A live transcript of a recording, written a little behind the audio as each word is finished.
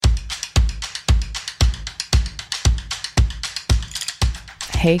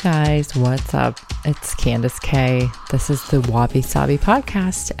Hey guys, what's up? It's Candace K. This is the Wabi Sabi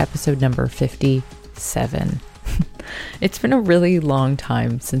Podcast, episode number 57. It's been a really long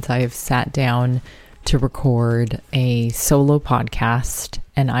time since I have sat down to record a solo podcast,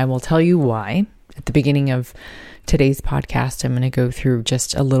 and I will tell you why. At the beginning of today's podcast, I'm going to go through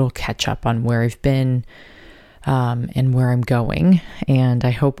just a little catch up on where I've been and where I'm going, and I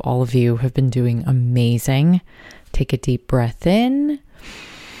hope all of you have been doing amazing. Take a deep breath in.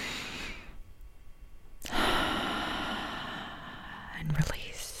 And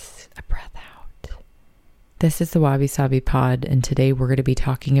release a breath out. This is the Wabi Sabi Pod, and today we're going to be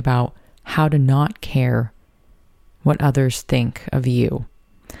talking about how to not care what others think of you.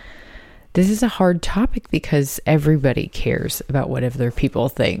 This is a hard topic because everybody cares about what other people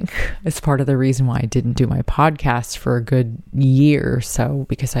think. It's part of the reason why I didn't do my podcast for a good year or so,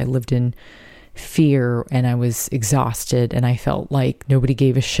 because I lived in fear and I was exhausted and I felt like nobody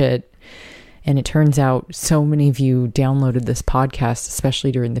gave a shit. And it turns out so many of you downloaded this podcast,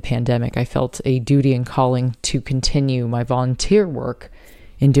 especially during the pandemic. I felt a duty and calling to continue my volunteer work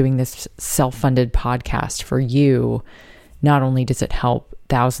in doing this self-funded podcast for you. Not only does it help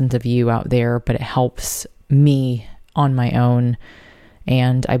thousands of you out there, but it helps me on my own.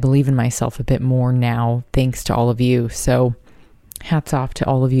 And I believe in myself a bit more now, thanks to all of you. So hats off to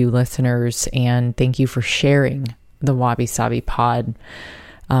all of you listeners, and thank you for sharing the Wabi Sabi Pod.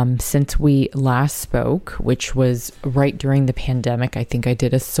 Since we last spoke, which was right during the pandemic, I think I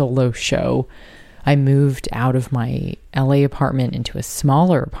did a solo show. I moved out of my LA apartment into a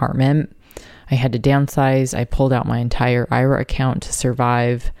smaller apartment. I had to downsize. I pulled out my entire IRA account to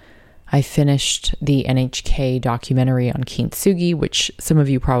survive. I finished the NHK documentary on Kintsugi, which some of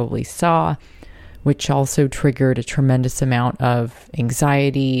you probably saw, which also triggered a tremendous amount of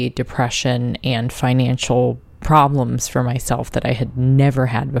anxiety, depression, and financial problems for myself that I had never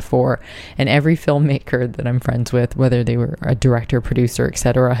had before. And every filmmaker that I'm friends with, whether they were a director, producer,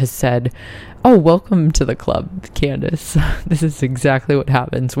 etc., has said, "Oh, welcome to the club, Candace." This is exactly what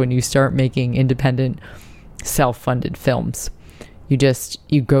happens when you start making independent, self-funded films.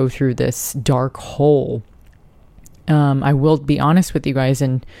 You go through this dark hole. I will be honest with you guys,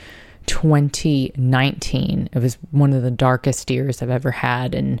 in 2019, it was one of the darkest years I've ever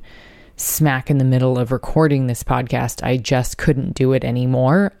had, and smack in the middle of recording this podcast, I just couldn't do it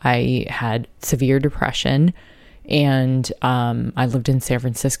anymore. I had severe depression, and I lived in San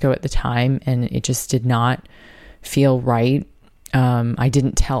Francisco at the time, and it just did not feel right. I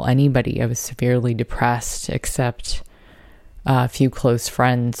didn't tell anybody I was severely depressed except a few close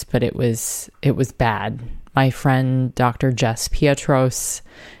friends, but it was bad. My friend, Dr. Jess Pietros,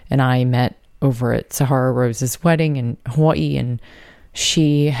 and I met over at Sahara Rose's wedding in Hawaii, and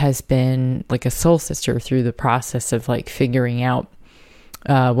she has been like a soul sister through the process of like figuring out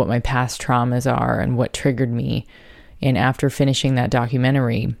what my past traumas are and what triggered me. And after finishing that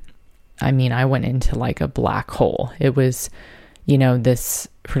documentary, I went into like a black hole. It was, this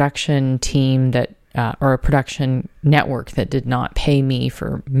production team that, or a production network that did not pay me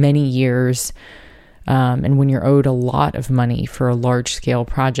for many years. And when you're owed a lot of money for a large scale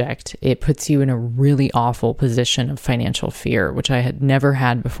project, it puts you in a really awful position of financial fear, which I had never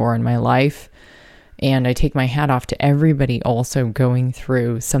had before in my life. And I take my hat off to everybody also going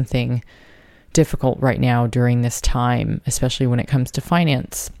through something difficult right now during this time, especially when it comes to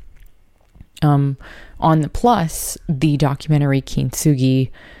finance. On the plus, the documentary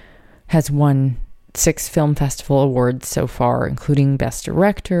Kintsugi has won 6 film festival awards so far, including Best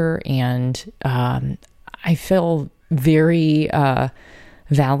Director, and I feel very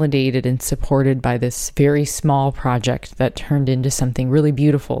validated and supported by this very small project that turned into something really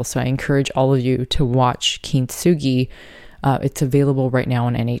beautiful. So I encourage all of you to watch Kintsugi. It's available right now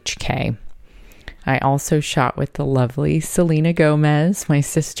on NHK. I also shot with the lovely Selena Gomez, my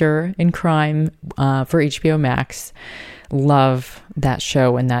sister in crime, for HBO Max. Love that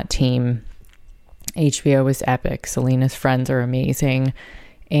show and that team. HBO is epic. Selena's friends are amazing.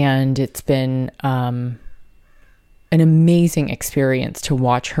 And it's been an amazing experience to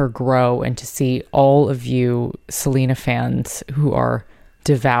watch her grow and to see all of you Selena fans who are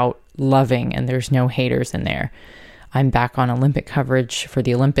devout, loving, and there's no haters in there. I'm back on Olympic coverage for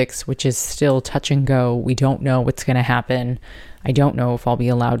the Olympics, which is still touch and go. We don't know what's going to happen. I don't know if I'll be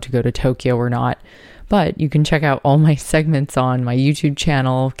allowed to go to Tokyo or not. But you can check out all my segments on my YouTube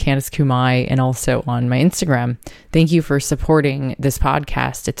channel, Candace Kumai, and also on my Instagram. Thank you for supporting this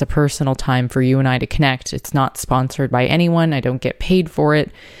podcast. It's a personal time for you and I to connect. It's not sponsored by anyone. I don't get paid for it.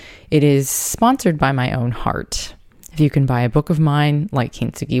 It is sponsored by my own heart. If you can buy a book of mine, like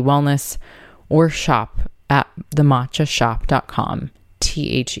Kintsugi Wellness, or shop at thematchashop.com.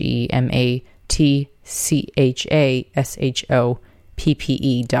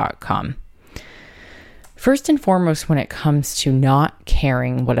 TheMatchashoppe.com. First and foremost, when it comes to not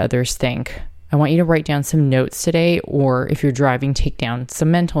caring what others think, I want you to write down some notes today, or if you're driving, take down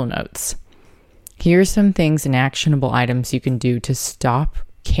some mental notes. Here's some things and actionable items you can do to stop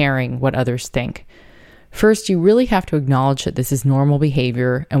caring what others think. First, you really have to acknowledge that this is normal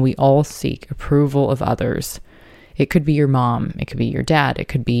behavior and we all seek approval of others. It could be your mom, it could be your dad, it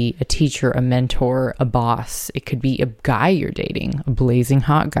could be a teacher, a mentor, a boss, it could be a guy you're dating, a blazing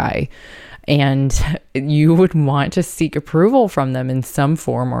hot guy. And you would want to seek approval from them in some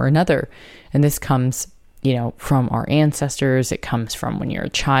form or another. And this comes, from our ancestors. It comes from when you're a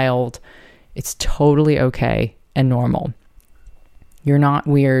child. It's totally okay and normal. You're not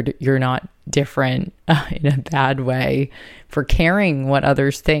weird. You're not different in a bad way for caring what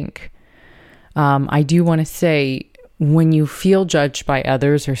others think. I do want to say, when you feel judged by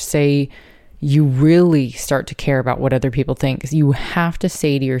others, or say you really start to care about what other people think, you have to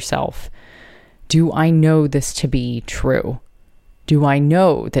say to yourself, do I know this to be true? Do I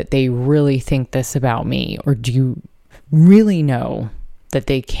know that they really think this about me? Or do you really know that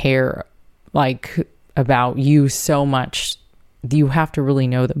they care about you so much? You have to really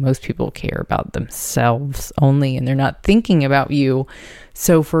know that most people care about themselves only, and they're not thinking about you.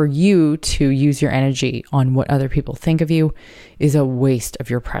 So for you to use your energy on what other people think of you is a waste of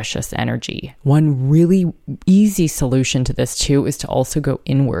your precious energy. One really easy solution to this too is to also go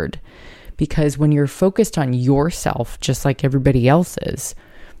inward. Because when you're focused on yourself, just like everybody else is,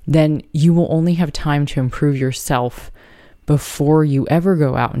 then you will only have time to improve yourself before you ever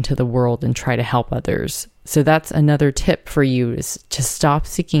go out into the world and try to help others. So that's another tip for you, is to stop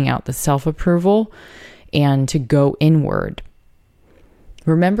seeking out the self-approval and to go inward.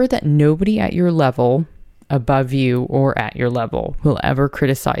 Remember that nobody at your level, above you, or at your level will ever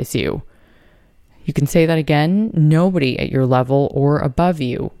criticize you. You can say that again. Nobody at your level or above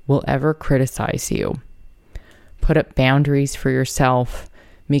you will ever criticize you. Put up boundaries for yourself.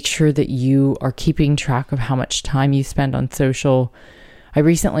 Make sure that you are keeping track of how much time you spend on social. I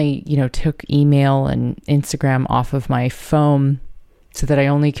recently, took email and Instagram off of my phone so that I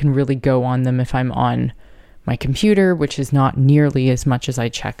only can really go on them if I'm on my computer, which is not nearly as much as I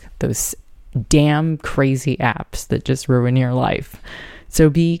check those damn crazy apps that just ruin your life. So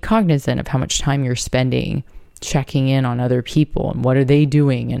be cognizant of how much time you're spending checking in on other people and what are they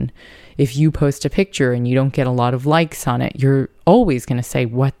doing. And if you post a picture and you don't get a lot of likes on it, you're always going to say,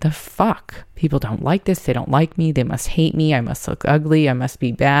 what the fuck? People don't like this. They don't like me. They must hate me. I must look ugly. I must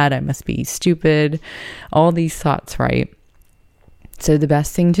be bad. I must be stupid. All these thoughts, right? So the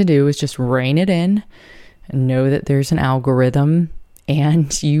best thing to do is just rein it in and know that there's an algorithm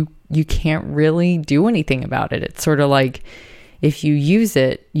and you can't really do anything about it. It's sort of like, if you use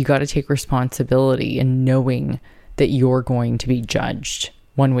it, you got to take responsibility in knowing that you're going to be judged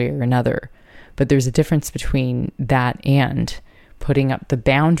one way or another. But there's a difference between that and putting up the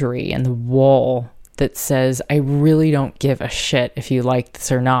boundary and the wall that says, I really don't give a shit if you like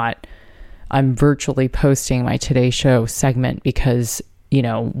this or not. I'm virtually posting my Today Show segment because,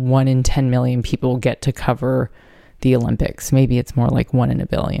 1 in 10 million people get to cover the Olympics. Maybe it's more like 1 in a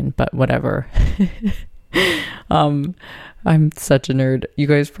billion, but whatever. I'm such a nerd. You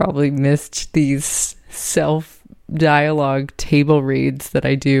guys probably missed these self-dialogue table reads that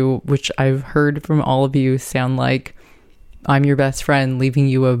I do, which I've heard from all of you sound like I'm your best friend leaving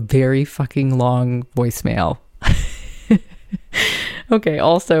you a very fucking long voicemail. Okay,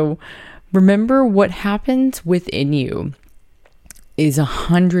 also, remember what happens within you is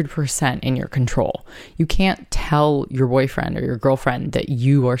 100% in your control. You can't tell your boyfriend or your girlfriend that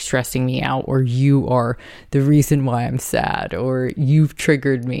you are stressing me out, or you are the reason why I'm sad, or you've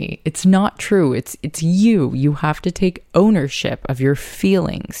triggered me. It's not true. It's you. You have to take ownership of your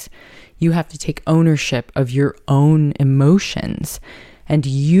feelings. You have to take ownership of your own emotions, and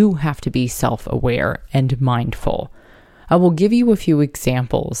you have to be self-aware and mindful. I will give you a few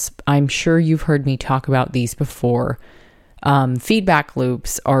examples. I'm sure you've heard me talk about these before. Feedback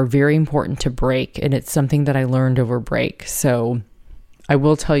loops are very important to break, and it's something that I learned over break. So I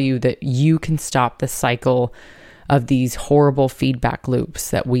will tell you that you can stop the cycle of these horrible feedback loops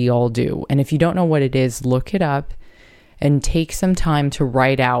that we all do. And if you don't know what it is, look it up and take some time to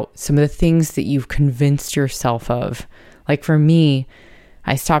write out some of the things that you've convinced yourself of. Like for me,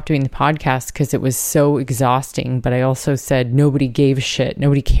 I stopped doing the podcast because it was so exhausting, but I also said nobody gave a shit.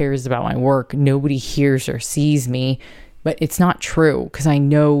 Nobody cares about my work. Nobody hears or sees me. But it's not true, because I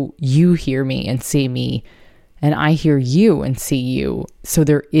know you hear me and see me, and I hear you and see you. So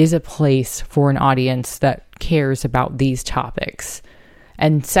there is a place for an audience that cares about these topics.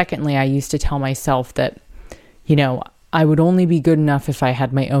 And secondly, I used to tell myself that, I would only be good enough if I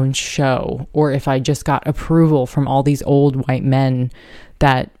had my own show, or if I just got approval from all these old white men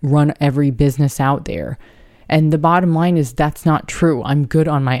that run every business out there. And the bottom line is that's not true. I'm good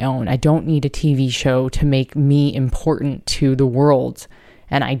on my own. I don't need a TV show to make me important to the world.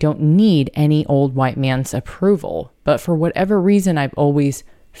 And I don't need any old white man's approval. But for whatever reason, I've always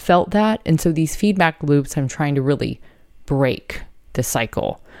felt that. And so these feedback loops, I'm trying to really break the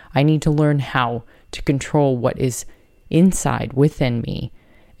cycle. I need to learn how to control what is inside within me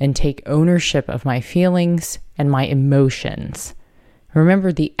and take ownership of my feelings and my emotions.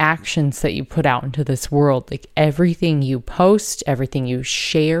 Remember, the actions that you put out into this world, like everything you post, everything you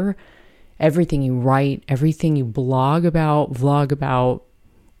share, everything you write, everything you blog about, vlog about,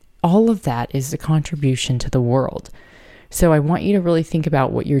 all of that is a contribution to the world. So I want you to really think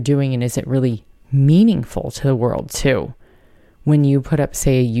about what you're doing, and is it really meaningful to the world too? When you put up,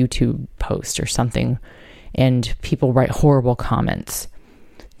 say, a YouTube post or something, and people write horrible comments,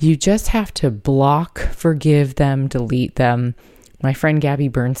 you just have to block, forgive them, delete them. My friend Gabby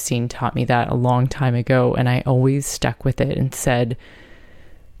Bernstein taught me that a long time ago, and I always stuck with it and said,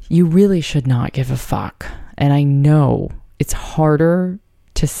 you really should not give a fuck. And I know it's harder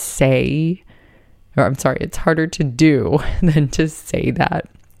to say, it's harder to do than to say that.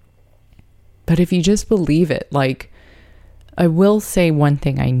 But if you just believe it, I will say one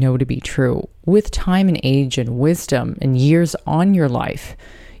thing I know to be true. With time and age and wisdom and years on your life,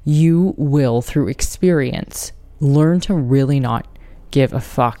 you will, through experience, learn to really not give a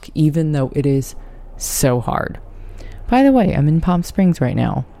fuck, even though it is so hard. By the way, I'm in Palm Springs right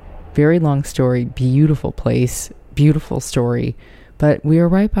now. Very long story, beautiful place, beautiful story, but we are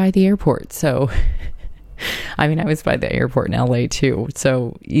right by the airport. So, I was by the airport in LA too.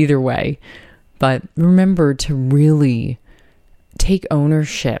 So either way, but remember to really take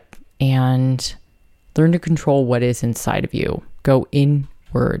ownership and learn to control what is inside of you. Go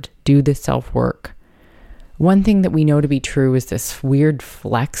inward, do the self-work. One thing that we know to be true is this weird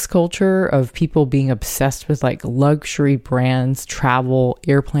flex culture of people being obsessed with luxury brands, travel,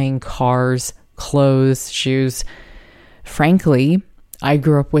 airplane, cars, clothes, shoes. Frankly, I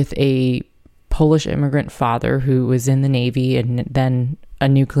grew up with a Polish immigrant father who was in the Navy and then a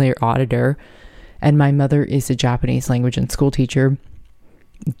nuclear auditor. And my mother is a Japanese language and school teacher.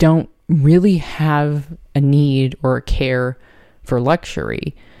 Don't really have a need or a care for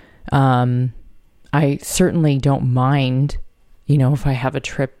luxury. I certainly don't mind, if I have a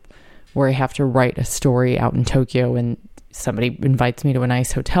trip where I have to write a story out in Tokyo and somebody invites me to a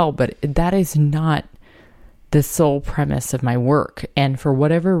nice hotel, but that is not the sole premise of my work. And for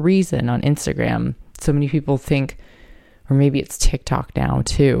whatever reason on Instagram, so many people think, or maybe it's TikTok now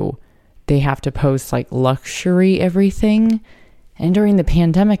too, they have to post luxury everything. And during the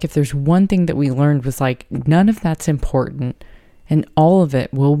pandemic, if there's one thing that we learned was none of that's important, and all of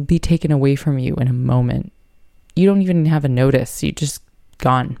it will be taken away from you in a moment. You don't even have a notice. You just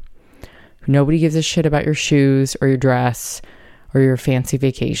gone. Nobody gives a shit about your shoes or your dress or your fancy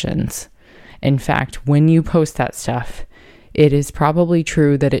vacations. In fact, when you post that stuff, it is probably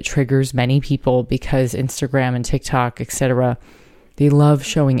true that it triggers many people because Instagram and TikTok, etc., they love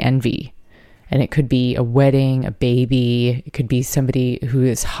showing envy. And it could be a wedding, a baby. It could be somebody who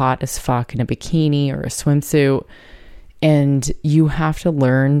is hot as fuck in a bikini or a swimsuit. And you have to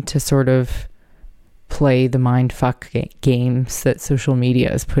learn to sort of play the mind fuck games that social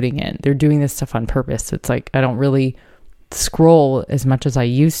media is putting in. They're doing this stuff on purpose. So it's I don't really scroll as much as I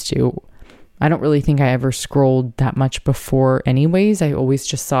used to. I don't really think I ever scrolled that much before anyways. I always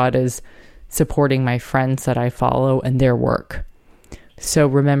just saw it as supporting my friends that I follow and their work. So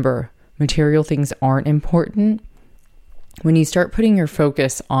remember, material things aren't important. When you start putting your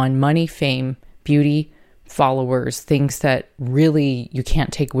focus on money, fame, beauty, followers, things that really you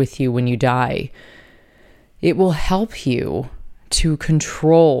can't take with you when you die, it will help you to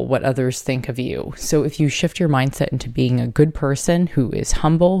control what others think of you. So if you shift your mindset into being a good person who is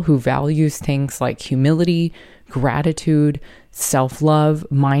humble, who values things like humility, gratitude, self-love,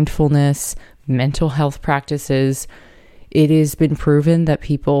 mindfulness, mental health practices, it has been proven that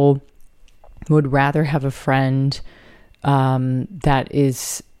people would rather have a friend that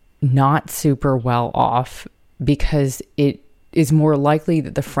is not super well off, because it is more likely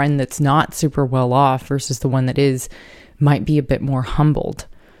that the friend that's not super well off versus the one that is might be a bit more humbled.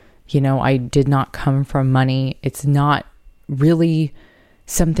 I did not come from money. It's not really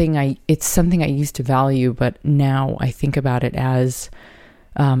it's something I used to value, but now I think about it as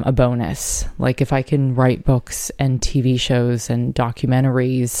a bonus. If I can write books and TV shows and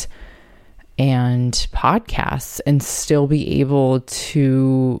documentaries and podcasts and still be able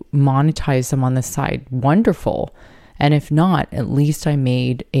to monetize them on the side, wonderful. And if not, at least I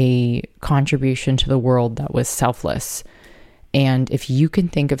made a contribution to the world that was selfless. And if you can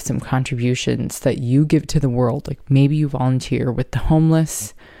think of some contributions that you give to the world, like maybe you volunteer with the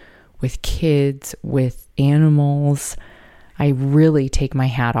homeless, with kids, with animals, I really take my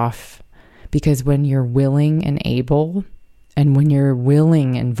hat off, because when you're willing and able, and when you're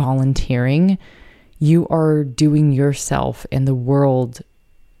willing and volunteering, you are doing yourself and the world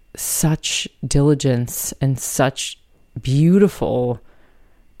such diligence and such beautiful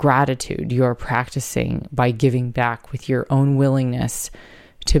gratitude you are practicing by giving back with your own willingness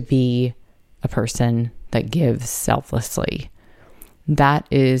to be a person that gives selflessly. That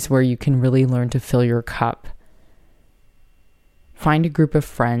is where you can really learn to fill your cup. Find a group of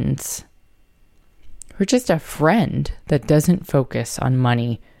friends, or just a friend that doesn't focus on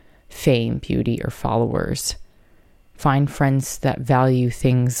money, fame, beauty, or followers. Find friends that value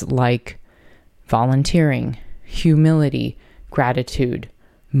things like volunteering, humility, gratitude,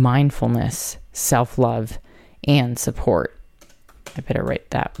 mindfulness, self-love, and support. I better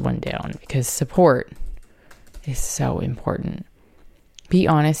write that one down, because support is so important. Be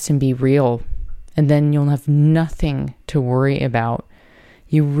honest and be real, and then you'll have nothing to worry about.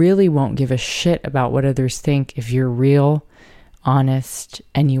 You really won't give a shit about what others think if you're real, honest,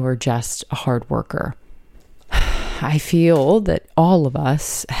 and you are just a hard worker. I feel that all of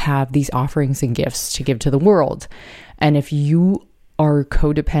us have these offerings and gifts to give to the world. And if you are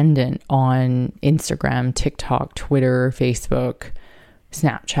codependent on Instagram, TikTok, Twitter, Facebook,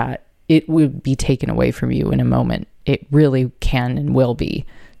 Snapchat, it would be taken away from you in a moment. It really can and will be.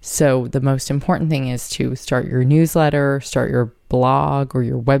 So the most important thing is to start your newsletter, start your blog or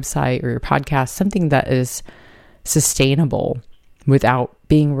your website or your podcast, something that is sustainable without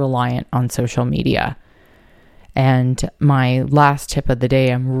being reliant on social media. And my last tip of the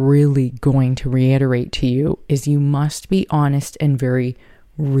day I'm really going to reiterate to you is you must be honest and very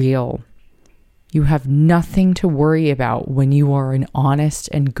real. You have nothing to worry about when you are an honest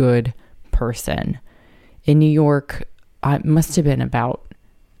and good person. In New York, it must have been about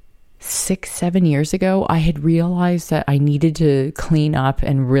 6-7 years ago, I had realized that I needed to clean up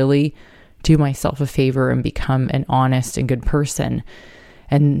and really do myself a favor and become an honest and good person.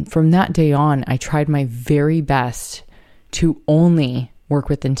 And from that day on, I tried my very best to only work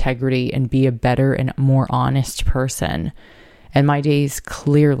with integrity and be a better and more honest person. And my days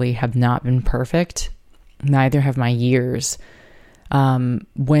clearly have not been perfect. Neither have my years.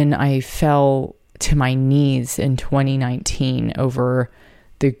 When I fell to my knees in 2019 over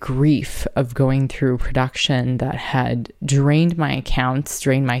the grief of going through production that had drained my accounts,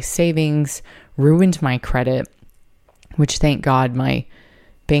 drained my savings, ruined my credit, which thank God my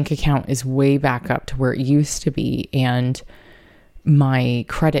bank account is way back up to where it used to be. And my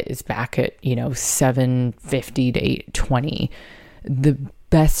credit is back at, 750 to 820. The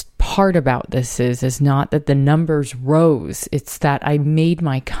best part about this is not that the numbers rose. It's that I made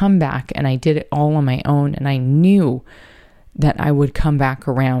my comeback and I did it all on my own. And I knew that I would come back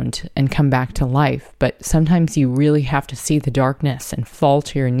around and come back to life. But sometimes you really have to see the darkness and fall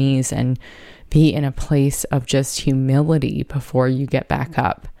to your knees and be in a place of just humility before you get back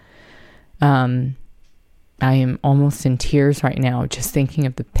up. I am almost in tears right now just thinking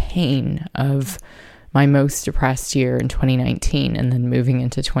of the pain of my most depressed year in 2019 and then moving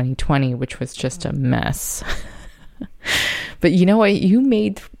into 2020, which was just a mess. But you know what? You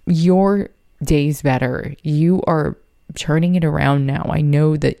made your days better. You are turning it around now. I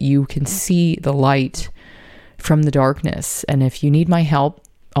know that you can see the light from the darkness. And if you need my help,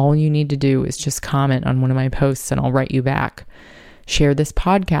 all you need to do is just comment on one of my posts and I'll write you back. Share this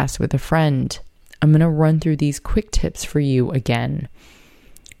podcast with a friend. I'm going to run through these quick tips for you again.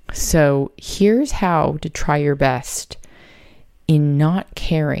 So here's how to try your best in not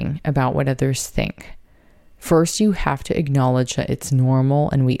caring about what others think. First, you have to acknowledge that it's normal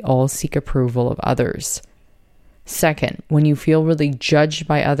and we all seek approval of others. Second, when you feel really judged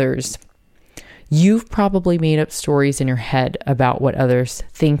by others, you've probably made up stories in your head about what others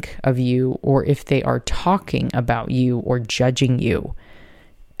think of you or if they are talking about you or judging you.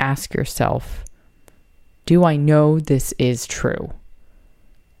 Ask yourself, do I know this is true?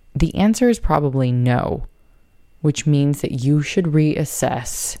 The answer is probably no, which means that you should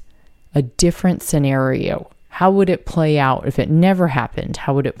reassess a different scenario. How would it play out if it never happened?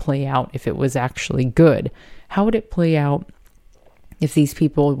 How would it play out if it was actually good? How would it play out if these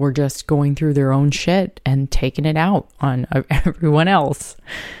people were just going through their own shit and taking it out on everyone else?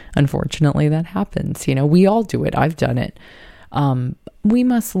 Unfortunately, that happens. We all do it. I've done it. We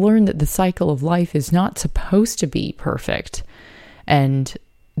must learn that the cycle of life is not supposed to be perfect. And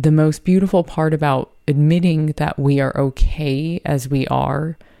the most beautiful part about admitting that we are okay as we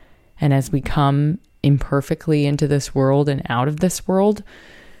are, and as we come imperfectly into this world and out of this world,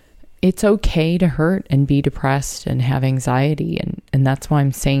 it's okay to hurt and be depressed and have anxiety. And that's why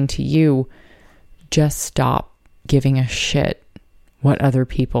I'm saying to you, just stop giving a shit what other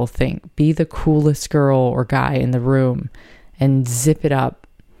people think. Be the coolest girl or guy in the room and zip it up.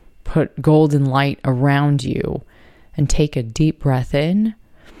 Put golden light around you and take a deep breath in.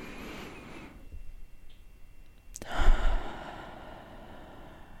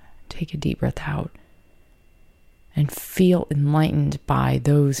 Take a deep breath out. And feel enlightened by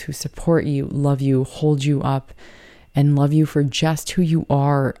those who support you, love you, hold you up, and love you for just who you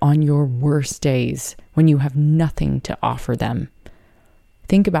are on your worst days when you have nothing to offer them.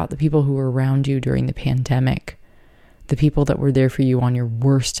 Think about the people who were around you during the pandemic, the people that were there for you on your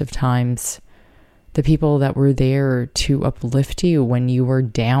worst of times, the people that were there to uplift you when you were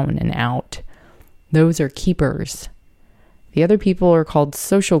down and out. Those are keepers. The other people are called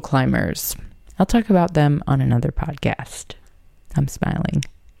social climbers. I'll talk about them on another podcast. I'm smiling.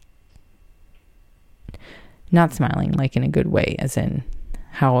 Not smiling like in a good way, as in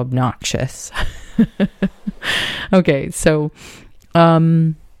how obnoxious. Okay, so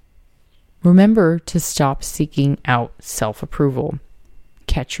remember to stop seeking out self-approval.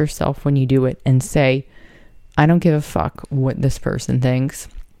 Catch yourself when you do it and say, I don't give a fuck what this person thinks.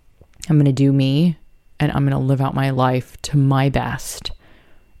 I'm going to do me, and I'm going to live out my life to my best.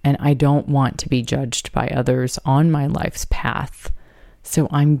 And I don't want to be judged by others on my life's path. So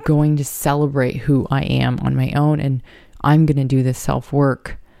I'm going to celebrate who I am on my own, and I'm going to do this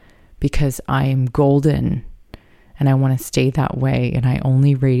self-work because I am golden and I want to stay that way, and I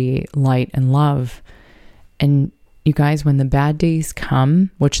only radiate light and love. And you guys, when the bad days come,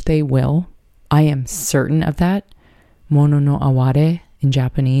 which they will, I am certain of that. Mono no aware in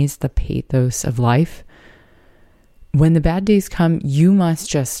Japanese, the pathos of life. When the bad days come, you must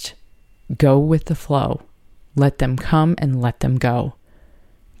just go with the flow. Let them come and let them go.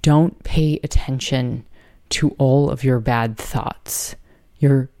 Don't pay attention to all of your bad thoughts,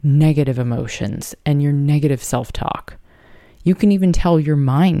 your negative emotions, and your negative self-talk. You can even tell your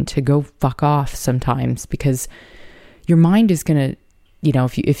mind to go fuck off sometimes, because your mind is going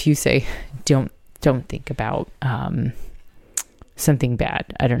to, if you say, don't think about something bad.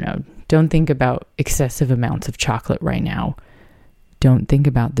 I don't know. Don't think about excessive amounts of chocolate right now. Don't think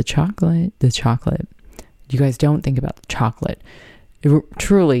about the chocolate. You guys don't think about the chocolate.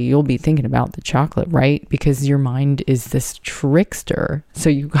 Truly, you'll be thinking about the chocolate, right? Because your mind is this trickster. So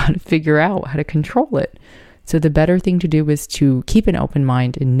you got to figure out how to control it. So the better thing to do is to keep an open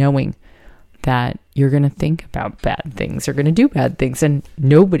mind and knowing that you're going to think about bad things. You're going to do bad things, and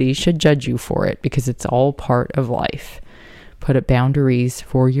nobody should judge you for it because it's all part of life. Put up boundaries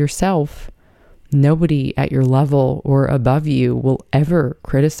for yourself. Nobody at your level or above you will ever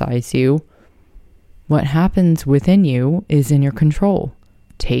criticize you. What happens within you is in your control.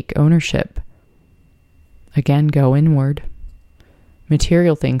 Take ownership. Again, go inward.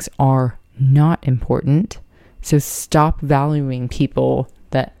 Material things are not important. So stop valuing people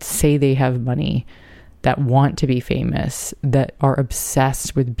that say they have money, that want to be famous, that are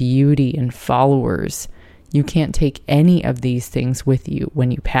obsessed with beauty and followers. You can't take any of these things with you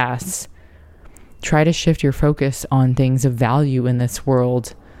when you pass. Try to shift your focus on things of value in this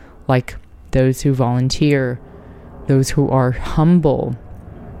world, like those who volunteer, those who are humble,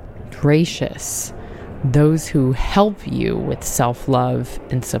 gracious, those who help you with self-love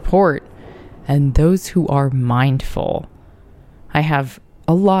and support, and those who are mindful. I have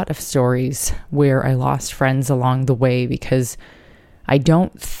a lot of stories where I lost friends along the way because I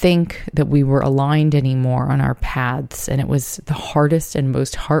don't think that we were aligned anymore on our paths, and it was the hardest and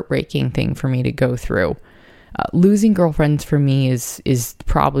most heartbreaking thing for me to go through. Losing girlfriends for me is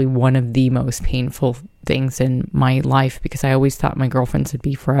probably one of the most painful things in my life, because I always thought my girlfriends would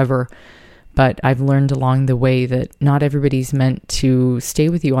be forever. But I've learned along the way that not everybody's meant to stay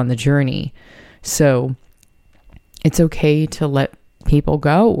with you on the journey. So it's okay to let people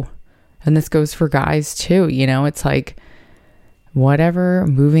go. And this goes for guys too. It's like, whatever,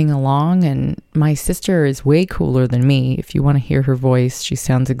 moving along. And my sister is way cooler than me. If you want to hear her voice, she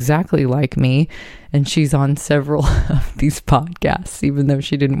sounds exactly like me. And she's on several of these podcasts, even though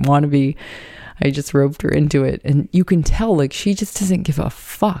she didn't want to be. I just roped her into it. And you can tell, like, she just doesn't give a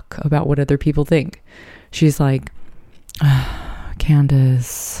fuck about what other people think. She's like,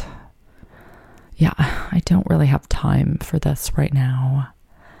 Candace, yeah, I don't really have time for this right now.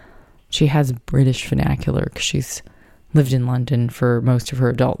 She has British vernacular because she's lived in London for most of her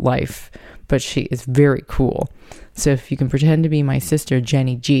adult life, but she is very cool. So if you can pretend to be my sister,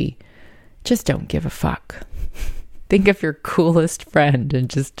 Jenny G, just don't give a fuck. Think of your coolest friend and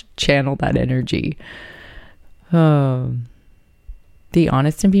just channel that energy. Be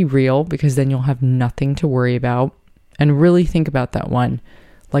honest and be real, because then you'll have nothing to worry about. And really think about that one.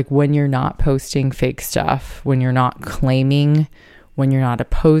 Like when you're not posting fake stuff, when you're not claiming, when you're not a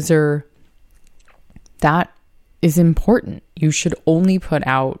poser, that is important. You should only put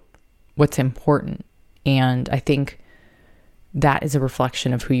out what's important. And I think that is a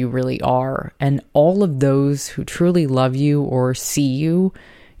reflection of who you really are. And all of those who truly love you or see you,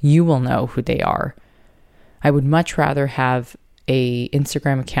 you will know who they are. I would much rather have a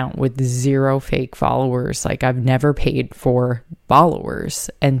Instagram account with 0 fake followers. Like, I've never paid for followers.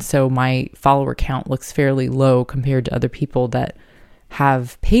 And so my follower count looks fairly low compared to other people that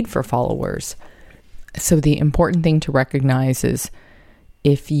have paid for followers. So the important thing to recognize is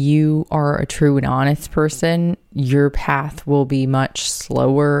if you are a true and honest person, your path will be much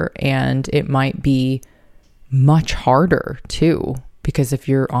slower, and it might be much harder too. Because if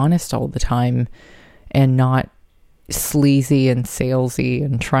you're honest all the time and not sleazy and salesy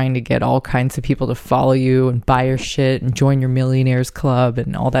and trying to get all kinds of people to follow you and buy your shit and join your millionaires club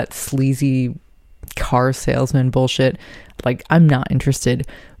and all that sleazy car salesman bullshit, like, I'm not interested.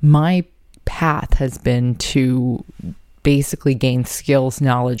 My path has been to basically gain skills,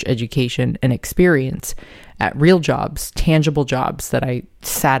 knowledge, education, and experience at real jobs, tangible jobs that I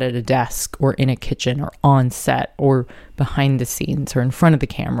sat at a desk or in a kitchen or on set or behind the scenes or in front of the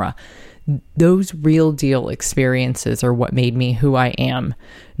camera. Those real deal experiences are what made me who I am,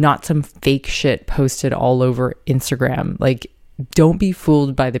 not some fake shit posted all over Instagram. Like, don't be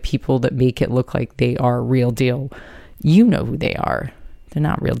fooled by the people that make it look like they are real deal. You know who they are. They're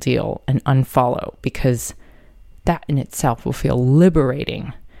not real deal, and unfollow, because that in itself will feel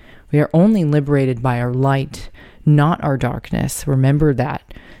liberating. We are only liberated by our light, not our darkness. Remember that.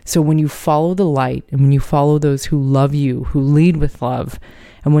 So when you follow the light, and when you follow those who love you, who lead with love,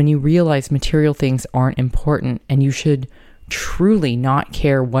 and when you realize material things aren't important and you should truly not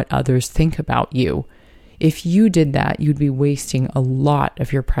care what others think about you, if you did that, you'd be wasting a lot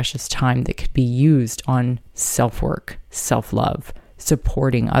of your precious time that could be used on self-work, self-love,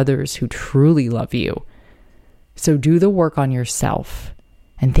 supporting others who truly love you. So do the work on yourself.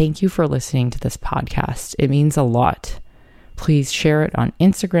 And thank you for listening to this podcast. It means a lot. Please share it on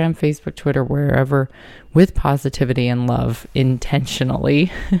Instagram, Facebook, Twitter, wherever, with positivity and love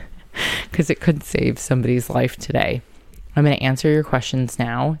intentionally, because it could save somebody's life today. I'm going to answer your questions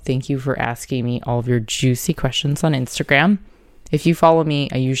now. Thank you for asking me all of your juicy questions on Instagram. If you follow me,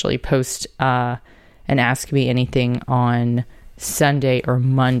 I usually post and ask me anything on Sunday or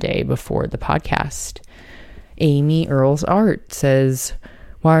Monday before the podcast. Amy Earls Art says,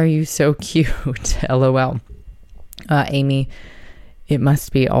 "Why are you so cute?" LOL. Amy, it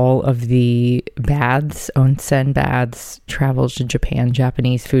must be all of the baths, onsen baths, travels to Japan,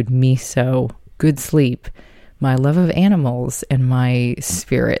 Japanese food, miso, good sleep, my love of animals, and my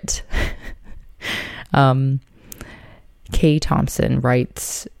spirit. Kay Thompson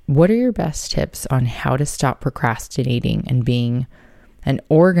writes, "What are your best tips on how to stop procrastinating and being an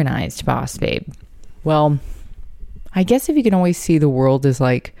organized boss babe?" Well, I guess if you can always see the world as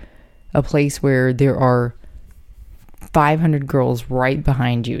like a place where there are 500 girls right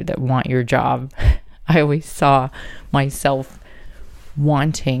behind you that want your job, I always saw myself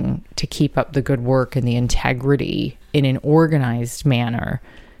wanting to keep up the good work and the integrity in an organized manner.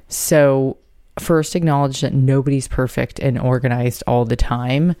 So first, acknowledge that nobody's perfect and organized all the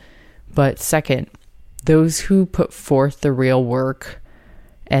time. But second, those who put forth the real work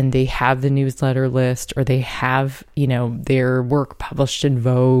and they have the newsletter list, or they have, their work published in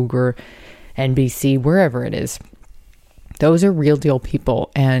Vogue or NBC, wherever it is, those are real deal people.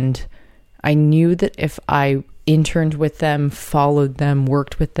 And I knew that if I interned with them, followed them,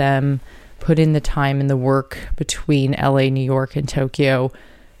 worked with them, put in the time and the work between LA, New York, and Tokyo,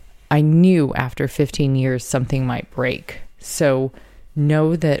 I knew after 15 years something might break. So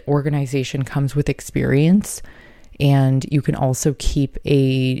know that organization comes with experience, and you can also keep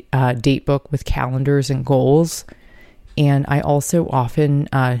a date book with calendars and goals. And I also often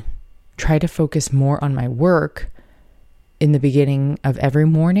try to focus more on my work in the beginning of every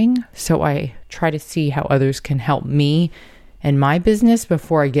morning. So I try to see how others can help me and my business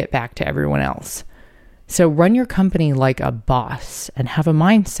before I get back to everyone else. So run your company like a boss and have a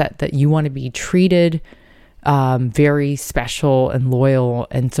mindset that you want to be treated very special and loyal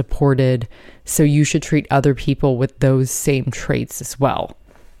and supported. So you should treat other people with those same traits as well.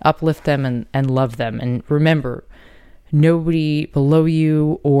 Uplift them and love them. And remember, nobody below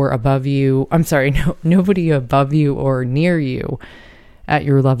you or above you. I'm sorry, nobody above you or near you at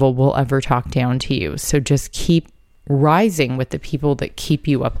your level will ever talk down to you. So just keep rising with the people that keep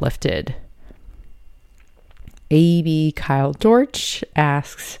you uplifted. AB Kyle Dorch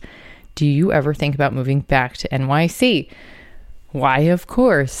asks, do you ever think about moving back to NYC? Why, of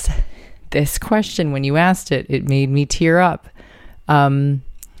course. This question, when you asked it, it made me tear up.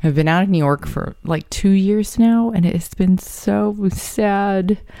 I've been out of New York for like 2 years now, and it's been so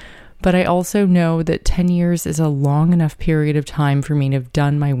sad. But I also know that 10 years is a long enough period of time for me to have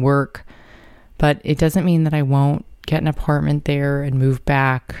done my work. But it doesn't mean that I won't get an apartment there and move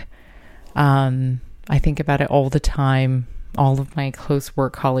back. I think about it all the time. All of my close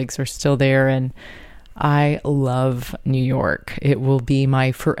work colleagues are still there, and I love New York. It will be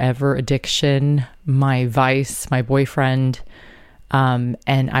my forever addiction, my vice, my boyfriend, and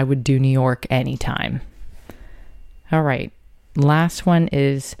I would do New York anytime. All right. Last one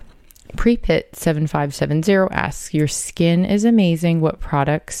is Prepit7570 asks, your skin is amazing. What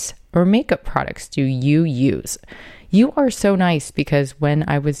products or makeup products do you use? You are so nice, because when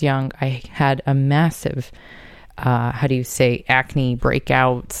I was young, I had a massive acne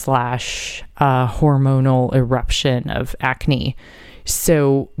breakout / hormonal eruption of acne.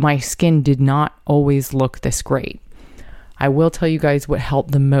 So my skin did not always look this great. I will tell you guys what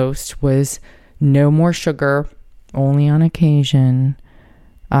helped the most was no more sugar, only on occasion.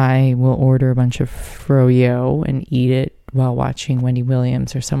 I will order a bunch of froyo and eat it while watching Wendy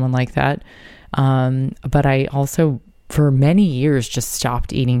Williams or someone like that. But I also, for many years, just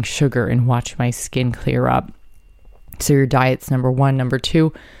stopped eating sugar and watched my skin clear up. So your diet's number one. Number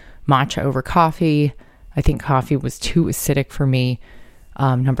two, matcha over coffee. I think coffee was too acidic for me.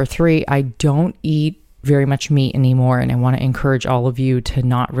 Number three, I don't eat very much meat anymore, and I want to encourage all of you to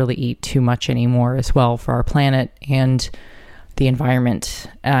not really eat too much anymore as well, for our planet and the environment.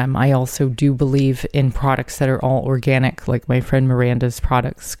 I also do believe in products that are all organic, like my friend Miranda's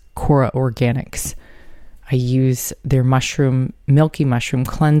products, Cora Organics. I use their milky mushroom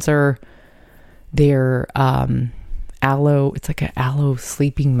cleanser, their aloe, it's like an aloe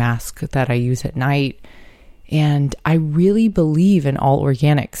sleeping mask that I use at night. And I really believe in all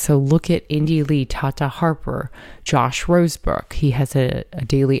organic. So look at Indie Lee, Tata Harper, Josh Rosebrook. He has a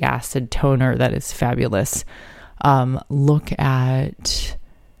daily acid toner that is fabulous. Look at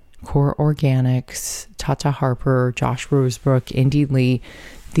Core Organics, Tata Harper, Josh Rosebrook, Indie Lee.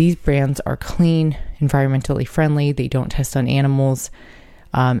 These brands are clean, environmentally friendly. They don't test on animals.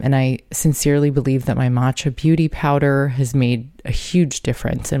 And I sincerely believe that my matcha beauty powder has made a huge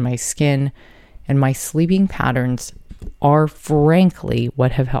difference in my skin. And my sleeping patterns are frankly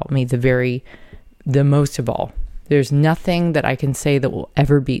what have helped me the most of all. There's nothing that I can say that will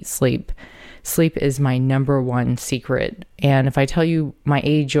ever beat sleep. Sleep is my number one secret. And if I tell you my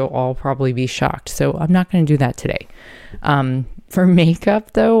age, you'll all probably be shocked. So I'm not going to do that today. For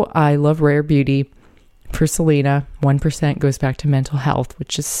makeup, though, I love Rare Beauty. For Selena, 1% goes back to mental health,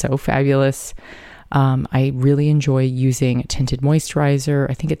 which is so fabulous. I really enjoy using a tinted moisturizer.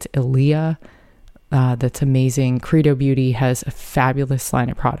 I think it's Ilia. That's amazing. Credo Beauty has a fabulous line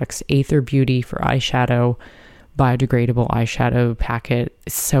of products. Aether Beauty for eyeshadow, biodegradable eyeshadow packet.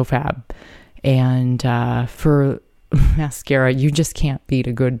 It's so fab. And for mascara, you just can't beat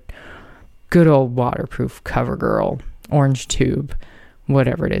a good old waterproof CoverGirl, Orange Tube,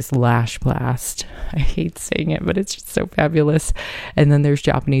 whatever it is, Lash Blast. I hate saying it, but it's just so fabulous. And then there's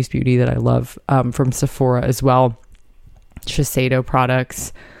Japanese Beauty that I love from Sephora as well. Shiseido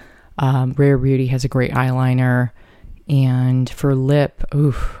products. Rare Beauty has a great eyeliner. And for lip,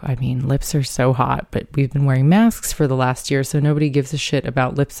 lips are so hot, but we've been wearing masks for the last year, so nobody gives a shit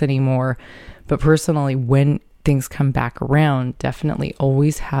about lips anymore. But personally, when things come back around, definitely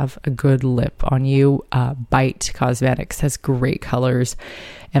always have a good lip on you. Bite Cosmetics has great colors.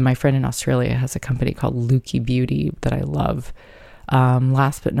 And my friend in Australia has a company called Lukey Beauty that I love.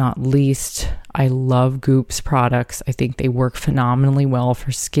 Last but not least, I love Goop's products. I think they work phenomenally well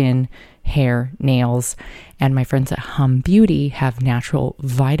for skin, hair, nails. And my friends at Hum Beauty have natural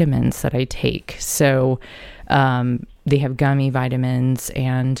vitamins that I take. So they have gummy vitamins,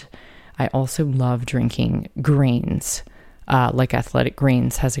 and I also love drinking greens. Like Athletic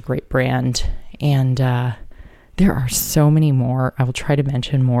Greens has a great brand. And there are so many more. I will try to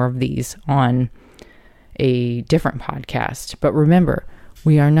mention more of these on a different podcast. But remember,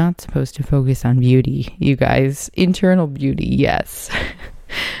 we are not supposed to focus on beauty, you guys. Internal beauty, yes.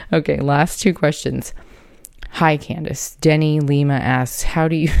 Okay, last two questions. Hi, Candace. Denny Lima asks, how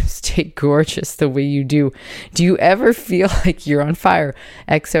do you stay gorgeous the way you do? Do you ever feel like you're on fire?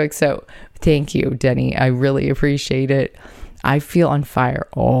 XOXO. Thank you, Denny. I really appreciate it. I feel on fire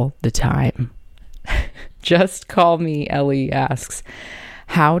all the time. Just call me, Ellie asks,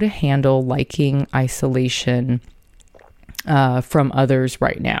 how to handle liking isolation from others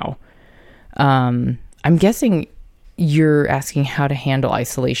right now. I'm guessing you're asking how to handle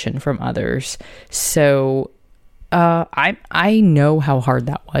isolation from others. So I know how hard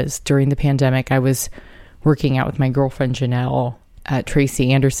that was during the pandemic. I was working out with my girlfriend Janelle at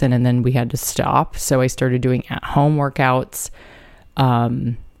Tracy Anderson, and then we had to stop. So I started doing at-home workouts.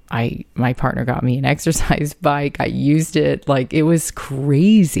 My partner got me an exercise bike. I used it. Like, it was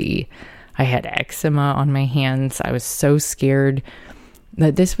crazy. I had eczema on my hands. I was so scared.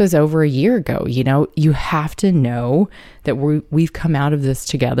 That this was over a year ago. You know, you have to know that we've come out of this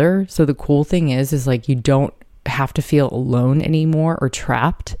together. So the cool thing is like, you don't have to feel alone anymore or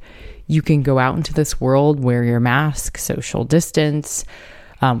trapped. You can go out into this world, wear your mask, social distance.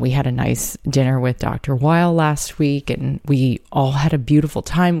 We had a nice dinner with Dr. Weil last week, and we all had a beautiful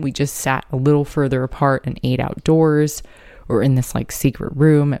time. We just sat a little further apart and ate outdoors, or in this like secret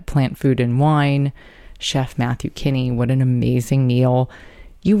room at Plant Food and Wine. Chef Matthew Kinney, what an amazing meal.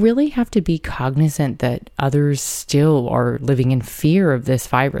 You really have to be cognizant that others still are living in fear of this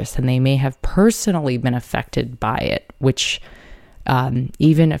virus, and they may have personally been affected by it, which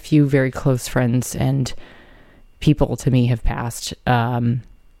even a few very close friends and people to me have passed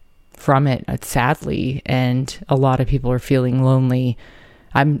from it, sadly, and a lot of people are feeling lonely.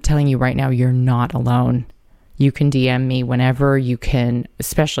 I'm telling you right now, you're not alone. You can DM me whenever, you can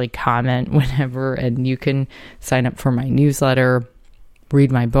especially comment whenever, and you can sign up for my newsletter,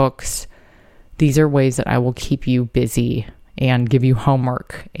 read my books. These are ways that I will keep you busy and give you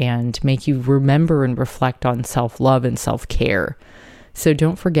homework and make you remember and reflect on self-love and self-care. So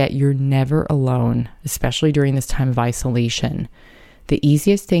don't forget, you're never alone, especially during this time of isolation. The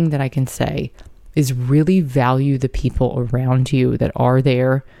easiest thing that I can say is really value the people around you that are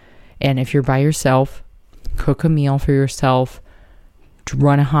there. And if you're by yourself, cook a meal for yourself,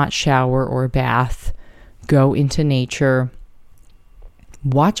 run a hot shower or a bath, go into nature,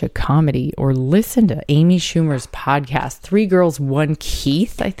 watch a comedy, or listen to Amy Schumer's podcast, 3 Girls, 1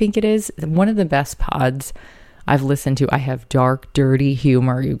 Keith, I think it is. One of the best pods I've listened to. I have dark, dirty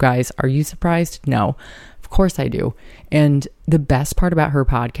humor, you guys. Are you surprised? No, of course I do. And the best part about her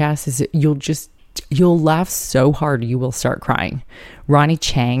podcast is that you'll laugh so hard you will start crying. Ronnie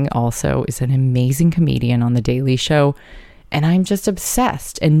Chang also is an amazing comedian on The Daily Show, and I'm just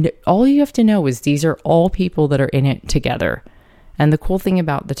obsessed. And all you have to know is these are all people that are in it together. And the cool thing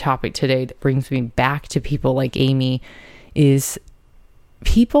about the topic today that brings me back to people like Amy is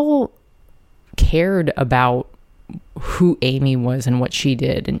people cared about who Amy was and what she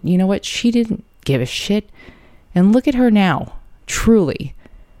did. And you know what? She didn't give a shit. And look at her now. Truly.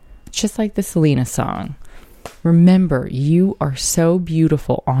 Just like the Selena song. Remember, you are so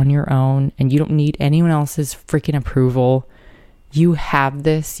beautiful on your own, and you don't need anyone else's freaking approval. You have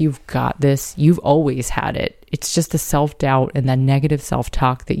this. You've got this. You've always had it. It's just the self-doubt and that negative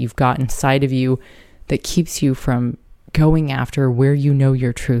self-talk that you've got inside of you that keeps you from going after where you know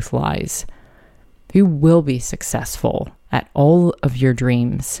your truth lies. You will be successful at all of your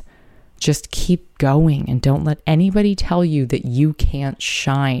dreams. Just keep going and don't let anybody tell you that you can't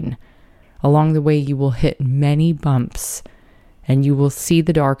shine. Along the way, you will hit many bumps, and you will see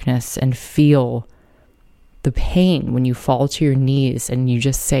the darkness and feel the pain when you fall to your knees and you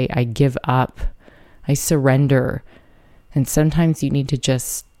just say, I give up, I surrender. And sometimes you need to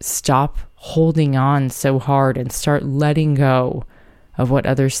just stop holding on so hard and start letting go of what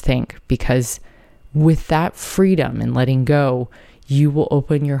others think, because with that freedom and letting go, you will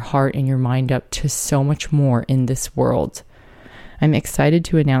open your heart and your mind up to so much more in this world. I'm excited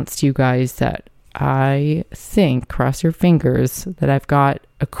to announce to you guys that I think, cross your fingers, that I've got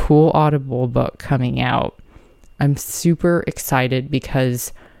a cool Audible book coming out. I'm super excited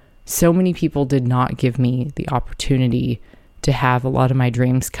because so many people did not give me the opportunity to have a lot of my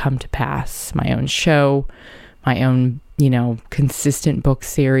dreams come to pass. My own show, my own, consistent book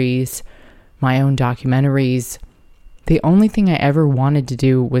series, my own documentaries. The only thing I ever wanted to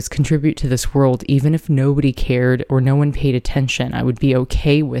do was contribute to this world, even if nobody cared or no one paid attention. I would be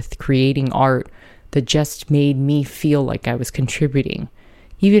okay with creating art that just made me feel like I was contributing,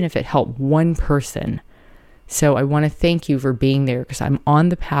 even if it helped one person. So I want to thank you for being there, because I'm on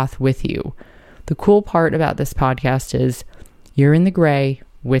the path with you. The cool part about this podcast is you're in the gray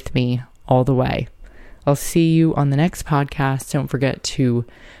with me all the way. I'll see you on the next podcast. Don't forget to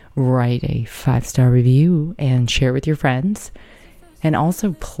write a 5-star review and share with your friends. And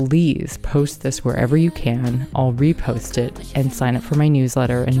also, please post this wherever you can. I'll repost it and sign up for my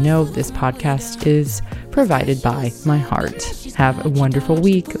newsletter. And know this podcast is provided by my heart. Have a wonderful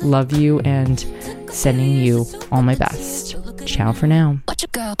week. Love you and sending you all my best. Ciao for now.